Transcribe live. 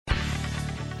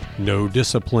No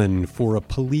discipline for a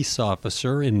police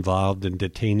officer involved in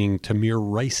detaining Tamir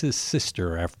Rice's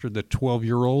sister after the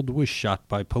 12-year-old was shot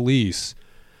by police.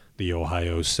 The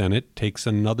Ohio Senate takes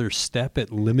another step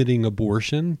at limiting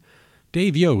abortion.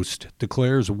 Dave Yost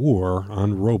declares war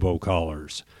on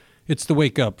robocallers. It's the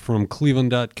Wake Up from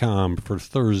Cleveland.com for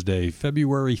Thursday,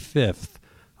 February 5th.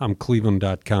 I'm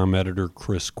Cleveland.com editor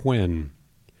Chris Quinn.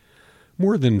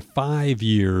 More than 5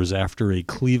 years after a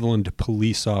Cleveland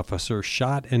police officer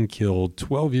shot and killed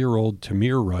 12-year-old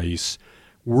Tamir Rice,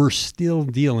 we're still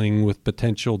dealing with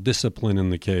potential discipline in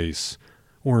the case.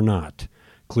 Or not.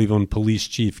 Cleveland Police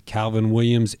Chief Calvin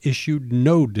Williams issued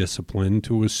no discipline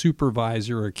to a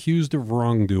supervisor accused of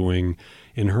wrongdoing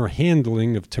in her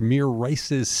handling of Tamir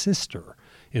Rice's sister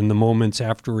in the moments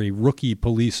after a rookie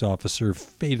police officer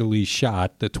fatally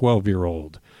shot the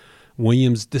 12-year-old.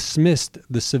 Williams dismissed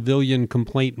the civilian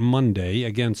complaint Monday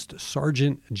against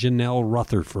Sergeant Janelle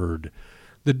Rutherford.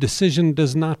 The decision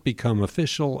does not become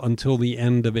official until the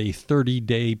end of a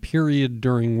 30-day period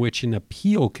during which an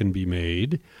appeal can be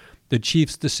made. The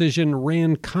chief's decision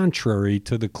ran contrary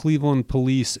to the Cleveland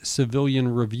Police Civilian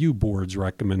Review Board's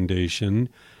recommendation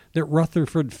that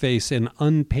Rutherford face an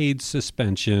unpaid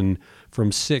suspension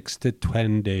from 6 to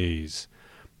 10 days.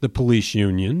 The police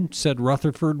union said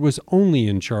Rutherford was only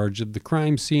in charge of the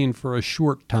crime scene for a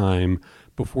short time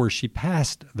before she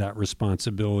passed that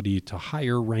responsibility to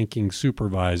higher-ranking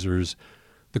supervisors.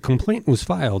 The complaint was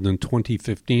filed in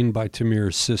 2015 by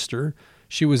Tamir's sister.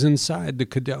 She was inside the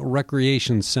Cadell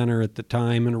Recreation Center at the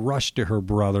time and rushed to her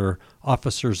brother.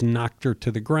 Officers knocked her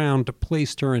to the ground,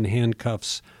 placed her in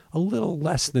handcuffs a little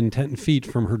less than 10 feet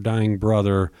from her dying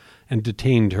brother, and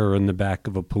detained her in the back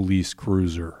of a police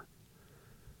cruiser.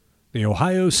 The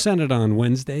Ohio Senate on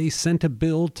Wednesday sent a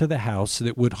bill to the House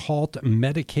that would halt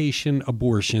medication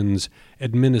abortions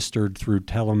administered through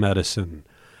telemedicine.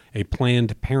 A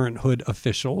Planned Parenthood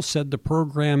official said the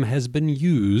program has been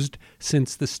used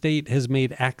since the state has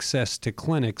made access to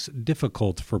clinics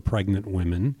difficult for pregnant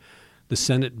women. The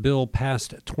Senate bill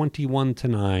passed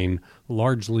 21-9,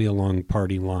 largely along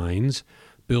party lines.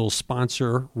 Bill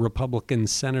sponsor Republican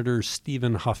Senator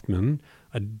Stephen Huffman,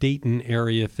 a Dayton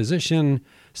area physician,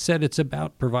 said it's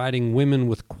about providing women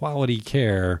with quality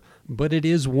care, but it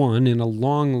is one in a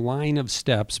long line of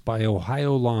steps by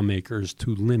Ohio lawmakers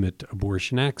to limit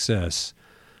abortion access.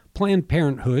 Planned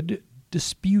Parenthood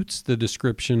disputes the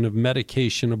description of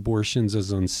medication abortions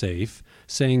as unsafe,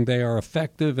 saying they are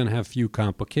effective and have few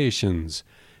complications.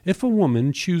 If a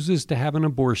woman chooses to have an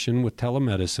abortion with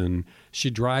telemedicine, she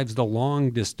drives the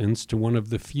long distance to one of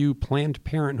the few Planned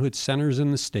Parenthood centers in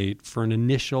the state for an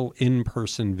initial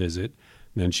in-person visit.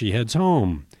 Then she heads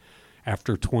home.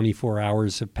 After 24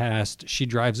 hours have passed, she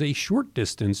drives a short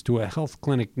distance to a health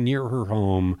clinic near her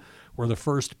home where the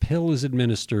first pill is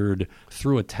administered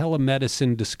through a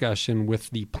telemedicine discussion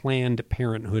with the Planned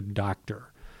Parenthood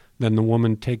doctor. Then the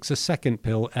woman takes a second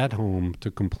pill at home to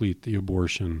complete the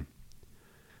abortion.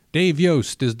 Dave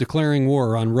Yost is declaring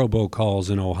war on robocalls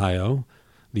in Ohio.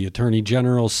 The Attorney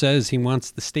General says he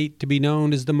wants the state to be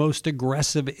known as the most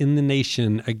aggressive in the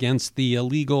nation against the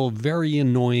illegal, very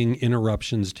annoying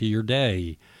interruptions to your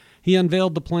day. He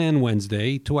unveiled the plan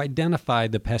Wednesday to identify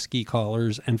the pesky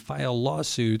callers and file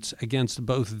lawsuits against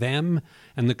both them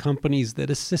and the companies that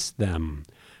assist them.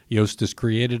 Yost has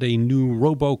created a new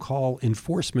robocall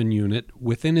enforcement unit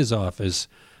within his office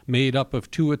made up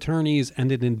of 2 attorneys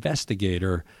and an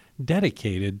investigator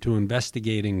dedicated to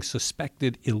investigating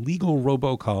suspected illegal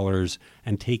robocallers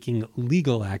and taking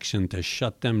legal action to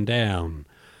shut them down.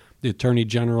 The Attorney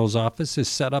General's office has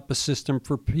set up a system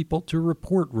for people to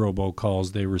report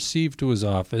robocalls they receive to his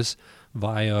office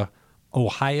via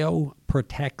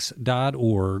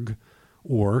ohioprotects.org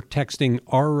or texting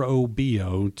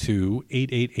ROBO to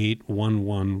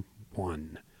 888-111.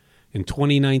 In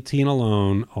 2019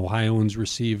 alone, Ohioans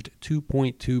received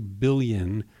 2.2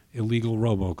 billion illegal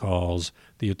robocalls,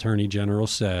 the Attorney General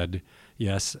said.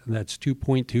 Yes, that's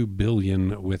 2.2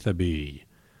 billion with a B.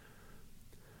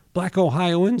 Black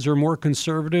Ohioans are more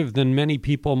conservative than many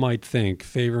people might think,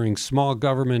 favoring small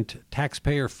government,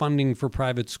 taxpayer funding for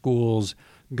private schools,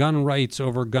 gun rights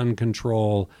over gun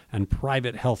control, and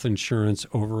private health insurance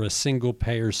over a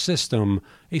single-payer system,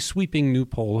 a sweeping new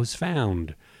poll has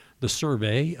found. The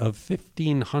survey of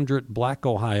 1,500 Black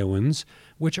Ohioans,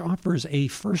 which offers a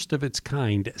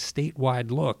first-of-its-kind statewide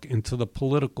look into the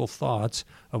political thoughts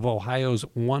of Ohio's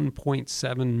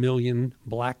 1.7 million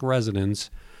Black residents,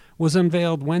 was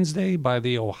unveiled Wednesday by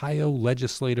the Ohio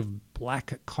Legislative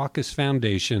Black Caucus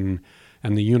Foundation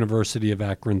and the University of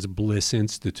Akron's Bliss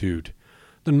Institute.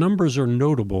 The numbers are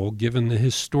notable given the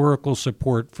historical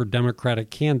support for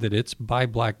Democratic candidates by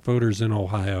black voters in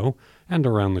Ohio and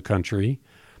around the country.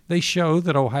 They show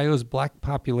that Ohio's black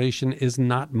population is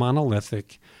not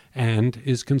monolithic and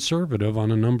is conservative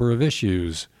on a number of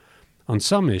issues. On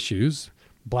some issues,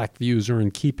 black views are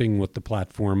in keeping with the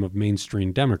platform of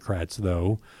mainstream Democrats,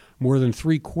 though. More than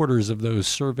 3/4 of those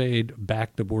surveyed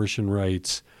backed abortion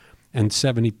rights, and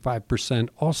 75%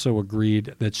 also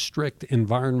agreed that strict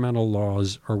environmental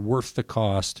laws are worth the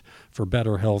cost for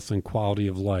better health and quality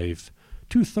of life.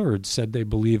 2/3 said they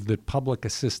believe that public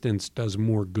assistance does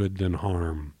more good than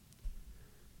harm.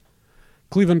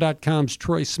 Cleveland.com's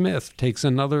Troy Smith takes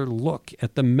another look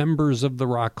at the members of the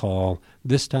Rock Hall,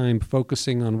 this time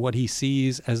focusing on what he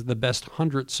sees as the best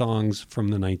 100 songs from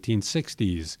the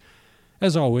 1960s.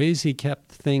 As always, he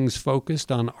kept things focused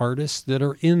on artists that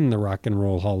are in the Rock and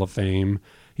Roll Hall of Fame.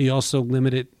 He also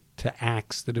limited it to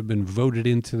acts that have been voted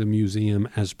into the museum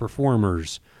as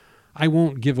performers. I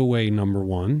won't give away number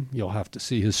 1. You'll have to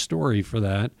see his story for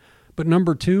that. But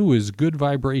number 2 is Good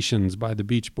Vibrations by the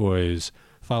Beach Boys,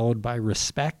 followed by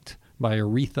Respect by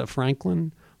Aretha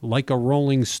Franklin, Like a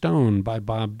Rolling Stone by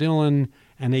Bob Dylan,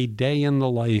 and A Day in the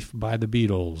Life by the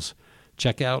Beatles.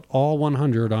 Check out all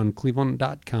 100 on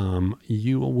Cleveland.com.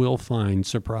 You will find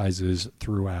surprises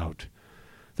throughout.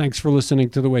 Thanks for listening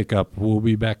to The Wake Up. We'll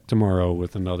be back tomorrow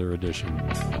with another edition.